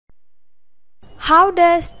How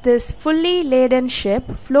does this fully laden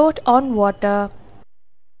ship float on water?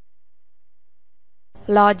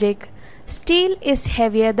 Logic. Steel is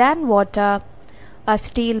heavier than water. A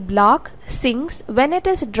steel block sinks when it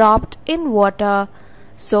is dropped in water.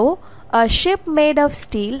 So, a ship made of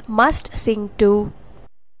steel must sink too.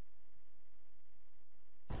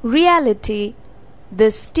 Reality.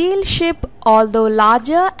 This steel ship, although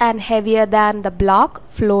larger and heavier than the block,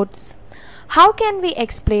 floats. How can we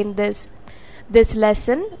explain this? This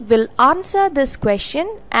lesson will answer this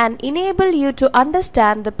question and enable you to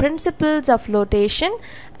understand the principles of flotation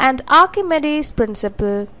and Archimedes'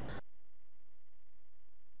 principle.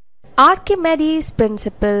 Archimedes'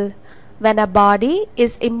 principle. When a body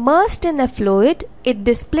is immersed in a fluid, it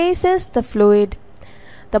displaces the fluid.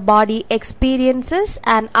 The body experiences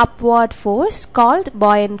an upward force called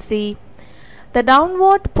buoyancy. The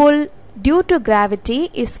downward pull due to gravity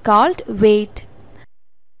is called weight.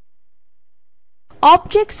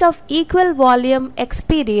 Objects of equal volume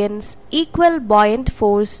experience equal buoyant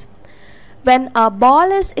force. When a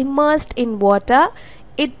ball is immersed in water,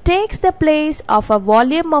 it takes the place of a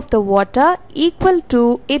volume of the water equal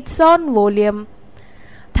to its own volume.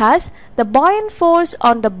 Thus, the buoyant force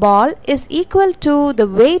on the ball is equal to the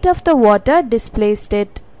weight of the water displaced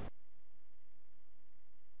it.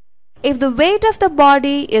 If the weight of the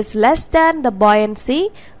body is less than the buoyancy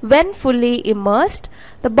when fully immersed,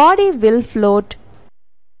 the body will float.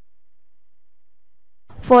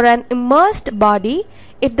 For an immersed body,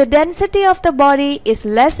 if the density of the body is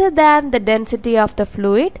lesser than the density of the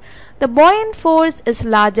fluid, the buoyant force is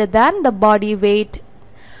larger than the body weight.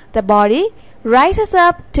 The body rises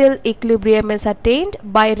up till equilibrium is attained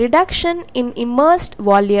by reduction in immersed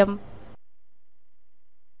volume.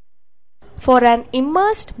 For an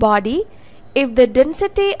immersed body, if the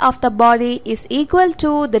density of the body is equal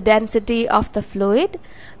to the density of the fluid,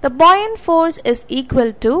 the buoyant force is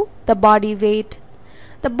equal to the body weight.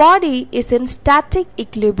 The body is in static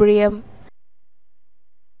equilibrium.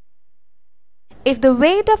 If the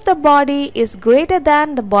weight of the body is greater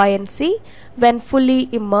than the buoyancy when fully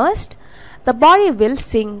immersed, the body will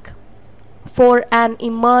sink. For an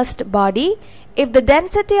immersed body, if the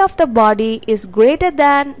density of the body is greater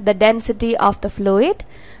than the density of the fluid,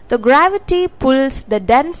 the gravity pulls the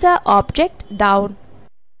denser object down.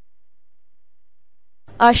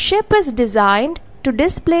 A ship is designed to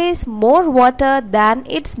displace more water than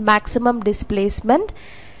its maximum displacement,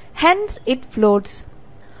 hence it floats.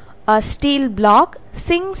 A steel block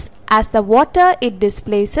sinks as the water it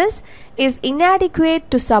displaces is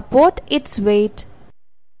inadequate to support its weight.